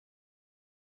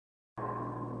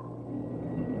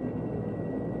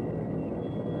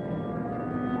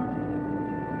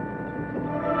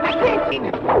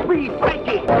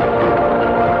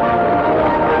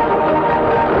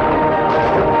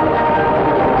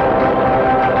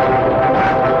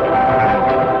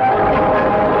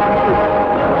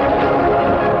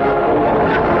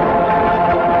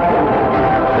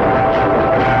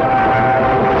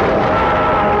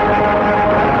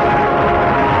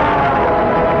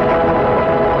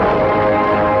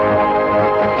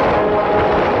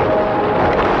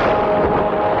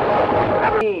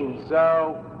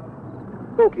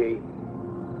Okay,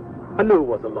 I knew it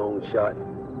was a long shot.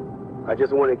 I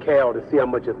just wanted Cal to see how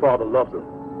much your father loves him.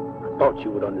 I thought you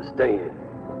would understand.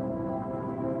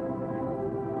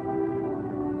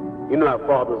 You know how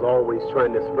fathers always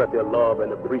trying to express their love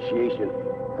and appreciation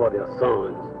for their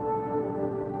sons.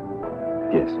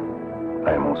 Yes,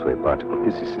 I am also a part of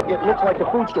this. It looks like the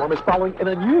food storm is following an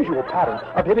unusual pattern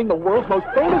of hitting the world's most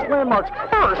famous landmarks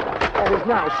first and is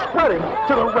now spreading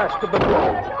to the rest of the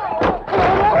globe.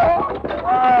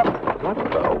 What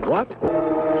the what?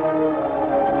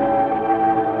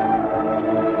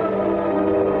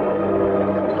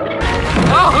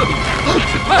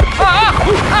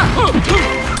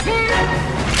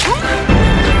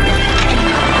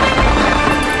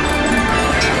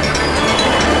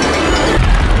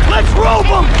 Let's rope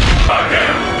them!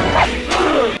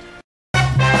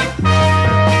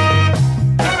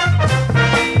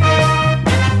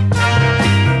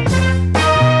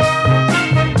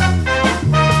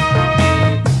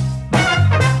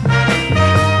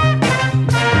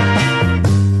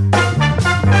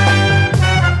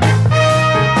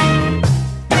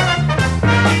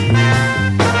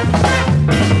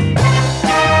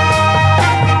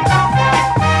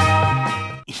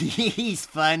 He's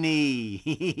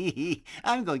funny.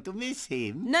 I'm going to miss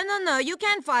him. No, you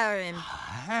can't fire him.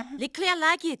 Leclerc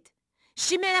like it.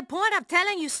 She made a point of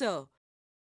telling you so.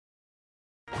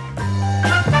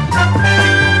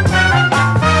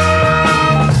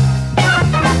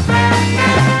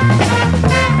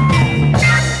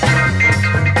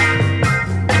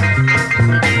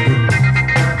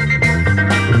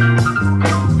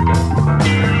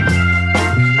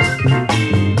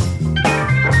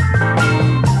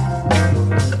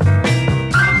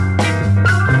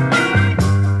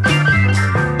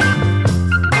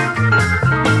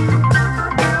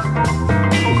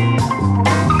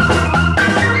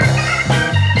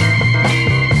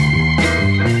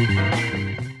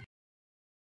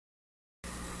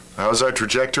 How's our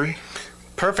trajectory?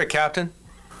 Perfect, Captain.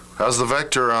 How's the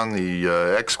vector on the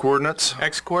x-coordinates?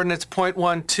 X-coordinates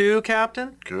 0.12,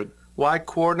 Captain. Good.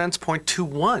 Y-coordinates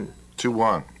 0.21.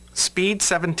 2-1. Speed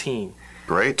 17.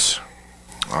 Great.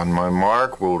 On my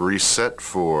mark, we'll reset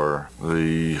for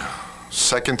the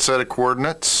second set of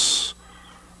coordinates.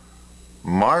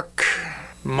 Mark.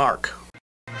 Mark.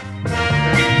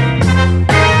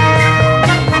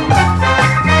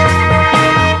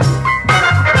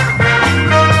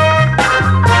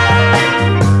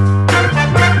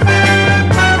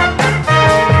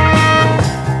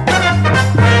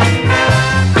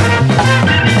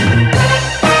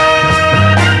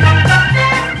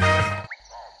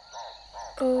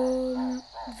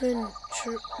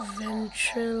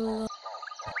 Ventrilo.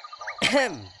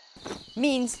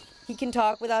 Means he can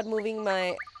talk without moving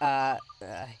my,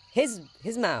 his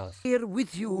mouth. Here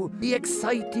with you, the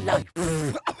exciting life.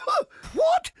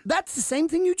 What? That's the same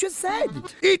thing you just said.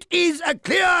 It is a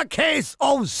clear case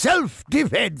of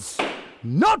self-defense.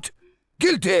 Not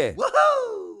guilty.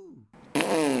 Woohoo!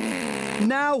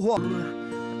 Now what?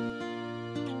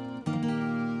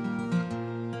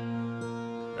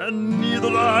 And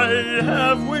neither I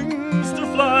have wings to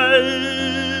fly.